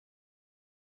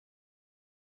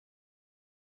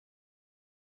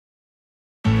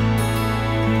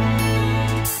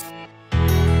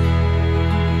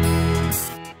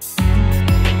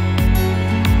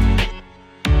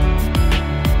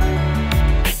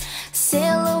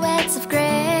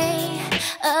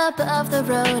top of the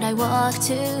road I walk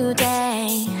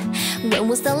today. When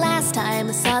was the last time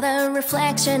I saw the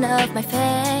reflection of my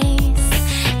face?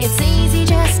 It's easy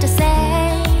just to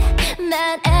say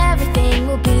that everything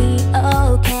will be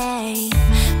okay,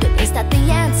 but is that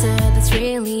the answer that's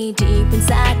really deep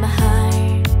inside my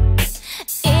heart?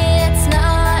 It's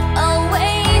not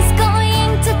always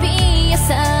going to be a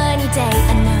sunny day,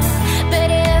 I know,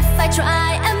 but if I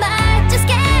try I might just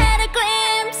get a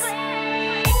glimpse.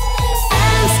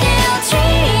 I'm still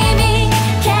dreaming,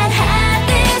 can't have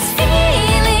this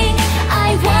feeling.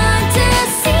 I want to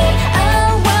see a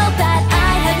world that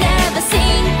I have never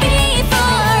seen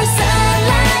before.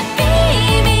 Sunlight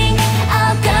beaming,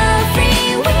 I'll go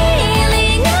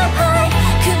freewheeling up high.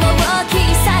 雲を切り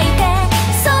裂いて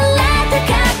空高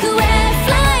くへ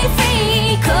Fly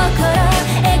free 心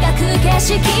描く景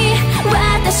色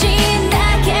私